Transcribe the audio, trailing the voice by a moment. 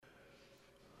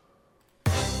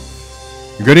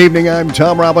Good evening, I'm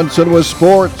Tom Robinson with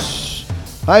sports.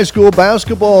 High school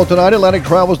basketball tonight. Atlantic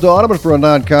travels to Ottoman for a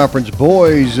non-conference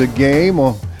boys game.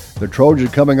 The Trojans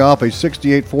coming off a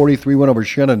 68-43 win over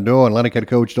Shenandoah. Atlantic head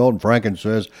coach Dalton Franken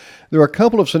says there are a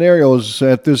couple of scenarios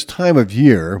at this time of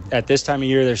year. At this time of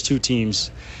year, there's two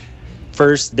teams.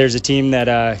 First, there's a team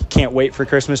that can't wait for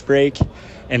Christmas break,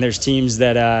 and there's teams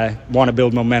that want to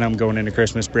build momentum going into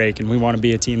Christmas break, and we want to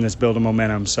be a team that's building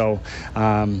momentum. So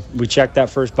we checked that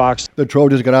first box. The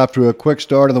Trojans got off to a quick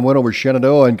start in the win over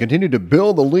Shenandoah and continued to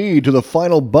build the lead to the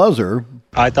final buzzer.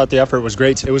 I thought the effort was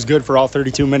great. It was good for all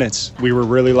 32 minutes. We were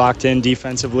really locked in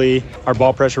defensively. Our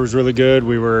ball pressure was really good.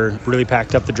 We were really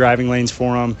packed up the driving lanes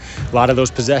for them. A lot of those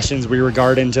possessions we were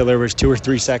guarding until there was 2 or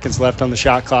 3 seconds left on the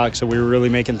shot clock, so we were really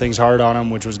making things hard on them,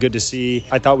 which was good to see.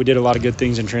 I thought we did a lot of good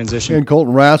things in transition. And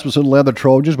Colton Rasmussen led the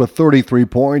Trojans with 33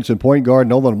 points, and point guard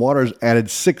Nolan Waters added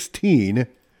 16.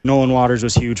 Nolan Waters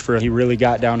was huge for us. He really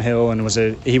got downhill and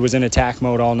he was in attack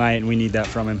mode all night, and we need that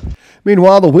from him.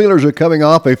 Meanwhile, the Wheelers are coming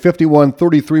off a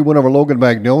 51-33 win over Logan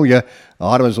Magnolia.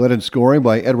 Ottoman's led in scoring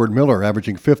by Edward Miller,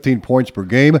 averaging 15 points per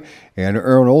game, and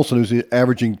Aaron Olson, who's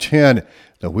averaging 10.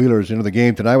 The Wheelers into the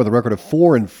game tonight with a record of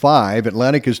 4-5.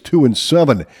 Atlantic is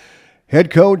 2-7. Head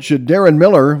coach Darren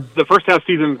Miller. The first half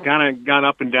season's kind of gone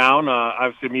up and down.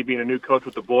 Obviously, me being a new coach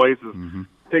with the boys has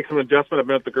takes some adjustment. I've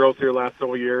been with the girls here the last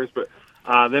several years, but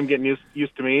them getting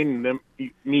used to me and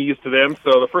me used to them.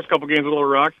 So the first couple games were a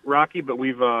little rocky, but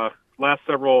we've last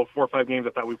 4 or 5 games I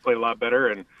thought we played a lot better,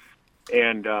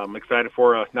 and I'm excited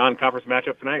for a non-conference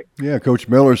matchup tonight. Yeah, Coach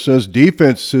Miller says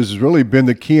defense has really been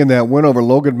the key in that win over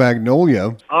Logan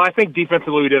Magnolia. I think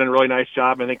defensively we did a really nice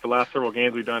job. I think the last several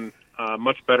games we've done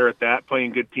much better at that,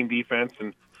 playing good team defense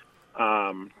and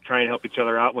trying to help each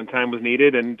other out when time was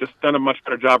needed, and just done a much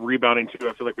better job rebounding too.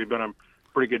 I feel like we've done a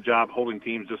pretty good job holding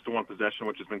teams just to one possession,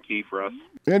 which has been key for us.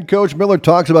 And Coach Miller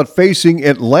talks about facing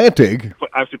Atlantic.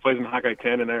 Obviously plays in Hawkeye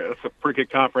 10, and it's a pretty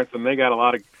good conference, and they got a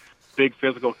lot of big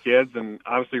physical kids, and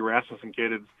obviously Rasmussen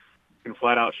kid can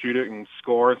flat out shoot it and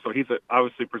score, so he's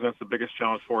obviously presents the biggest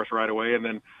challenge for us right away. And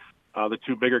then the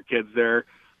 2 bigger kids there,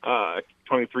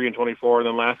 23 and 24, and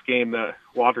then last game the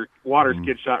Waters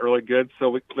kid shot really good.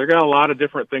 So they got a lot of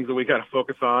different things that we got to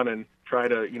focus on and try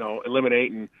to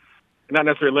eliminate, and not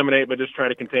necessarily eliminate, but just try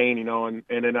to contain, and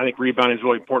then I think rebounding is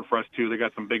really important for us too. They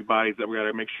got some big bodies that we got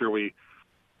to make sure we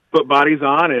put bodies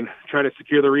on and try to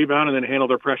secure the rebound and then handle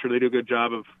their pressure. They do a good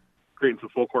job of creating some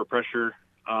full court pressure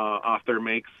off their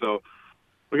makes. So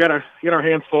we got to get our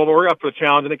hands full, but we're up for the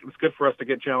challenge. I think it's good for us to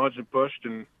get challenged and pushed,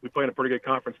 and we play in a pretty good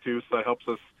conference too, so that helps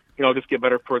us, just get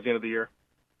better towards the end of the year.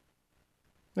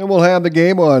 And we'll have the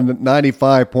game on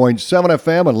 95.7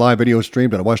 FM and live video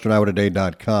streamed at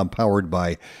westerniowatoday.com, powered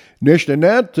by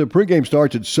Nish.net. The pregame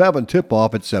starts at 7,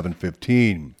 tip-off at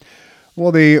 7:15.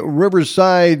 Well, the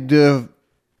Riverside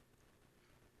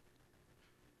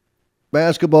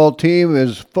basketball team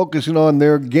is focusing on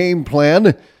their game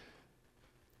plan.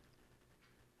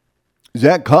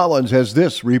 Zach Collins has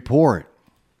this report.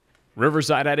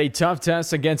 Riverside had a tough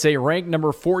test against a ranked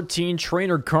number 14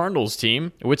 Trainer Cardinals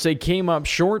team, in which they came up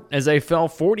short as they fell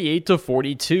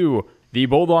 48-42. The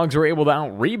Bulldogs were able to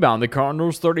out-rebound the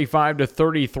Cardinals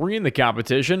 35-33 in the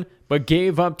competition, but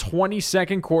gave up 20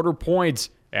 second quarter points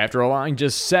after allowing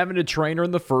just 7 to Trainer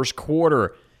in the first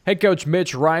quarter. Head coach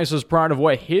Mitch Rice was proud of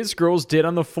what his girls did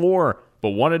on the floor, but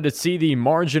wanted to see the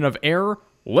margin of error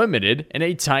limited in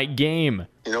a tight game.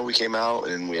 We came out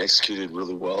and we executed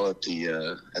really well at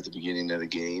the beginning of the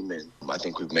game, and I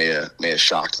think we may have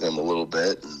shocked them a little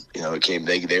bit.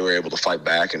 And they were able to fight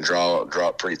back and draw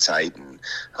it pretty tight, and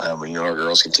our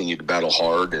girls continued to battle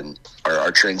hard, and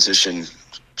our transition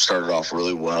started off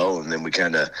really well, and then we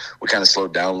kind of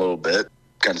slowed down a little bit.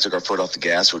 Kind of took our foot off the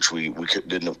gas, which we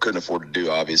couldn't afford to do,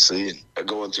 obviously. And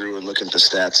going through and looking at the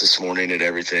stats this morning and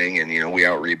everything, and we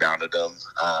out-rebounded them.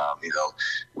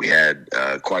 We had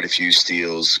quite a few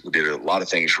steals. We did a lot of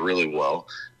things really well,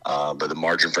 but the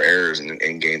margin for errors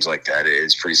in games like that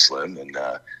is pretty slim.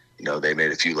 And they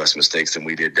made a few less mistakes than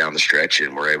we did down the stretch,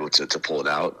 and we're able to pull it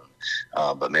out.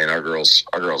 But man, our girls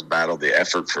battled the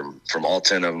effort from all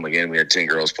 10 of them. Again, we had 10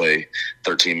 girls play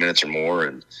 13 minutes or more,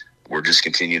 and we're just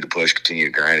continue to push, continue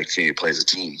to grind, and continue to play as a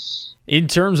team. In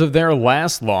terms of their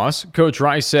last loss, Coach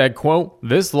Rice said, quote,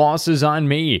 "This loss is on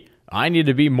me. I need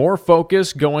to be more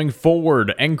focused going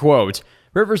forward," end quote.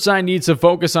 Riverside needs to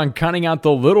focus on cutting out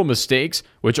the little mistakes,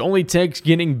 which only takes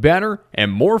getting better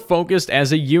and more focused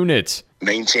as a unit.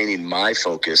 Maintaining my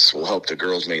focus will help the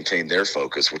girls maintain their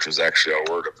focus, which was actually our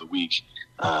word of the week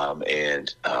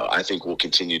I think we'll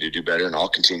continue to do better, and I'll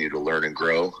continue to learn and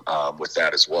grow with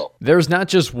that as well. There's not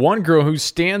just one girl who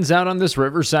stands out on this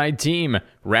Riverside team.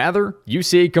 Rather, you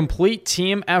see a complete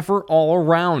team effort all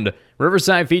around.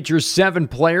 Riverside features 7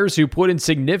 players who put in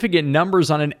significant numbers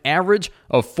on an average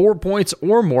of 4 points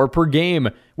or more per game,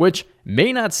 which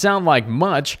may not sound like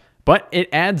much, but it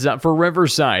adds up for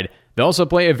Riverside. They also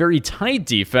play a very tight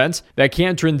defense that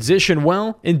can transition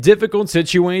well in difficult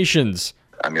situations.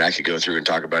 I mean, I could go through and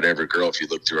talk about every girl if you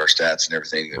look through our stats and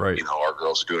everything. Right. Our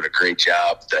girls are doing a great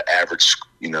job. The average,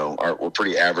 we're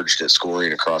pretty averaged at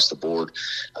scoring across the board.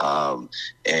 Alyssa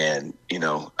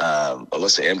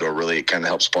Amdor really kind of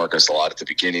helped spark us a lot at the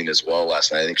beginning as well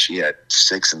last night. I think she had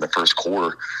 6 in the first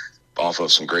quarter off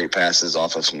of some great passes,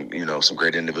 off of some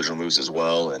great individual moves as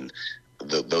well. And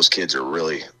those kids are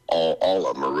really, all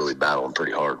of them are really battling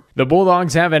pretty hard. The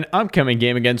Bulldogs have an upcoming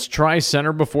game against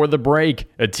Tri-Center before the break,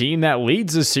 a team that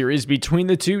leads the series between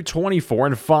the two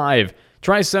 24-5.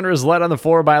 Tri-Center is led on the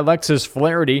floor by Alexis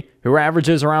Flaherty, who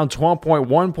averages around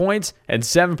 12.1 points and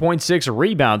 7.6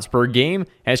 rebounds per game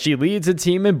as she leads the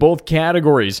team in both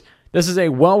categories. This is a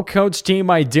well-coached team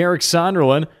by Derek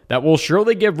Sonderland that will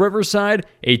surely give Riverside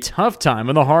a tough time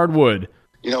in the hardwood.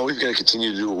 We've got to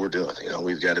continue to do what we're doing.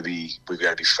 We've got to be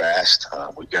fast.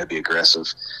 We've got to be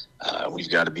aggressive.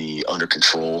 We've got to be under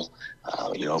control.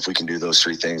 If we can do those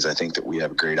 3 things, I think that we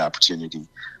have a great opportunity,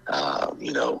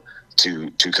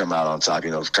 to come out on top.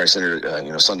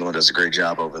 Tri-Center, Sunderland does a great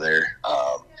job over there.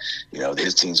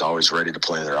 His team's always ready to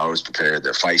play. They're always prepared.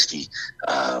 They're feisty,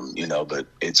 but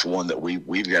it's one that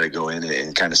we've got to go in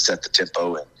and kind of set the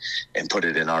tempo and put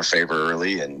it in our favor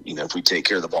early. And, if we take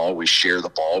care of the ball, we share the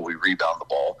ball, we rebound the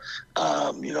ball,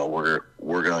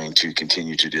 we're going to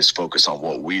continue to just focus on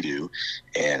what we do.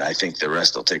 And I think the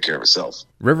rest will take care of itself.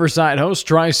 Riverside hosts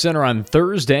Tri-Center on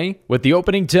Thursday with the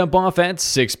opening tip-off at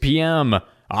 6 p.m.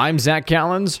 I'm Zach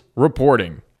Callens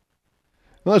reporting.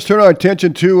 Let's turn our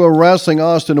attention to wrestling.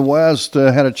 Austin West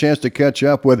had a chance to catch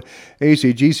up with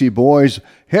ACGC boys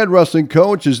head wrestling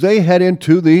coach as they head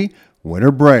into the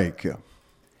winter break.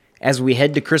 As we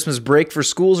head to Christmas break for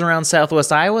schools around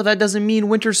Southwest Iowa, that doesn't mean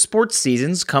winter sports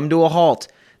seasons come to a halt.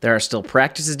 There are still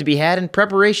practices to be had and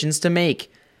preparations to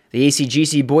make. The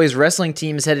ACGC boys wrestling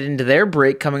team is headed into their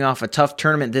break coming off a tough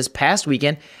tournament this past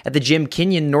weekend at the Jim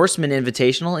Kenyon Norseman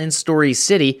Invitational in Story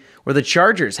City, where the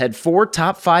Chargers had 4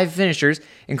 top 5 finishers,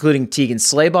 including Tegan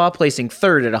Slaybaugh placing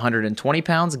 3rd at 120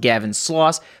 pounds, Gavin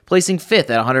Sloss placing 5th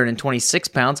at 126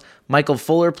 pounds, Michael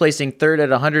Fuller placing 3rd at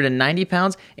 190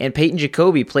 pounds, and Peyton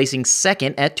Jacoby placing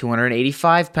 2nd at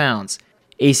 285 pounds.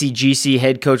 ACGC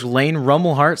head coach Lane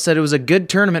Rummelhart said it was a good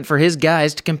tournament for his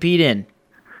guys to compete in.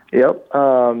 Yep,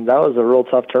 that was a real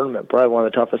tough tournament, probably one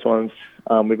of the toughest ones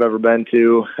we've ever been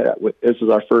to. This was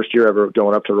our first year ever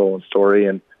going up to Roland Story,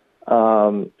 and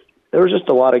there was just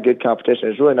a lot of good competition.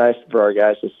 It was really nice for our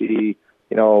guys to see,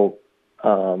 a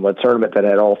tournament that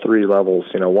had all 3 levels,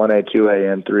 1A,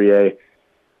 2A, and 3A.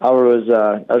 I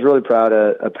was really proud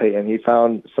of Peyton. He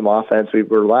found some offense. We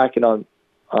were lacking on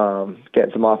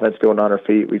getting some offense going on our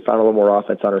feet. We found a little more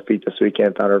offense on our feet this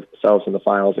weekend, found ourselves in the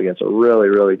finals against a really,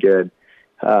 really good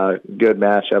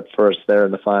matchup for us there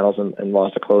in the finals and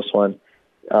lost a close one.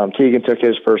 Tegan took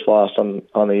his first loss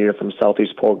on the year from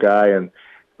Southeast Polk guy, and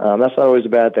that's not always a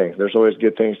bad thing. There's always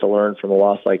good things to learn from a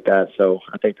loss like that, so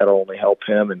I think that'll only help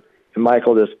him. And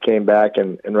Michael just came back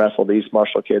and wrestled the East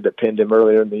Marshall kid that pinned him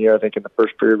earlier in the year. I think in the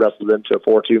first period wrestled him to a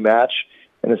 4-2 match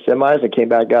in the semis and came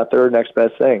back, got 3rd, next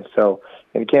best thing. So,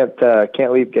 and you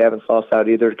can't leave Gavin Sloss out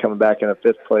either, coming back in a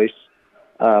 5th place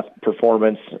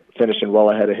performance, finishing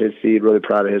well ahead of his seed. Really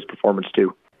proud of his performance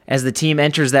too. As the team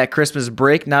enters that Christmas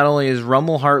break, not only is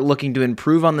Rummelhart looking to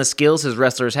improve on the skills his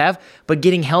wrestlers have, but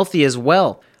getting healthy as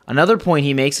well. Another point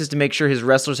he makes is to make sure his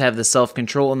wrestlers have the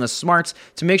self-control and the smarts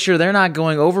to make sure they're not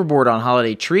going overboard on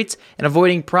holiday treats and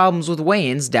avoiding problems with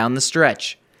weigh-ins down the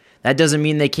stretch. That doesn't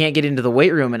mean they can't get into the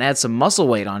weight room and add some muscle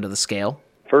weight onto the scale.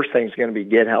 First thing's going to be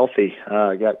get healthy.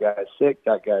 Got guys sick,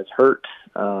 got guys hurt.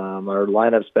 Our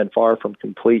lineup's been far from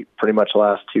complete pretty much the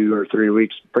last 2 or 3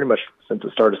 weeks, pretty much since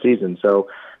the start of the season. So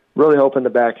really hoping the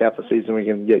back half of the season we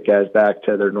can get guys back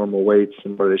to their normal weights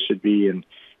and where they should be and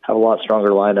have a lot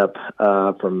stronger lineup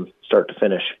from start to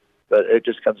finish. But it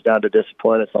just comes down to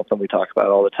discipline. It's something we talk about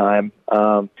all the time.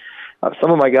 Some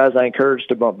of my guys I encourage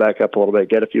to bump back up a little bit,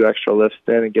 get a few extra lifts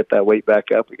in and get that weight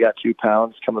back up. We got 2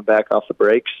 pounds coming back off the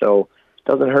break, so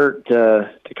doesn't hurt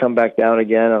to come back down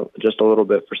again just a little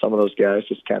bit for some of those guys,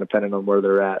 just kind of depending on where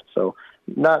they're at. So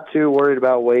not too worried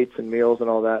about weights and meals and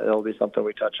all that. It'll be something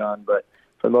we touch on, but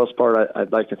for the most part,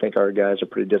 I'd like to think our guys are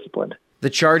pretty disciplined. The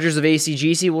Chargers of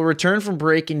ACGC will return from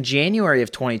break in January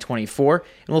of 2024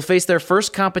 and will face their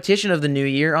first competition of the new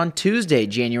year on Tuesday,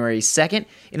 January 2nd,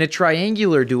 in a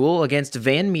triangular duel against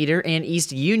Van Meter and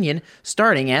East Union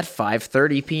starting at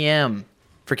 5:30 p.m.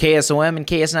 For KSOM and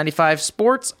KS95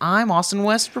 Sports, I'm Austin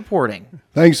West reporting.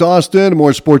 Thanks, Austin.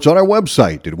 More sports on our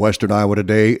website at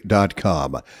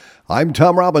westerniowatoday.com. I'm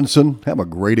Tom Robinson. Have a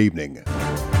great evening.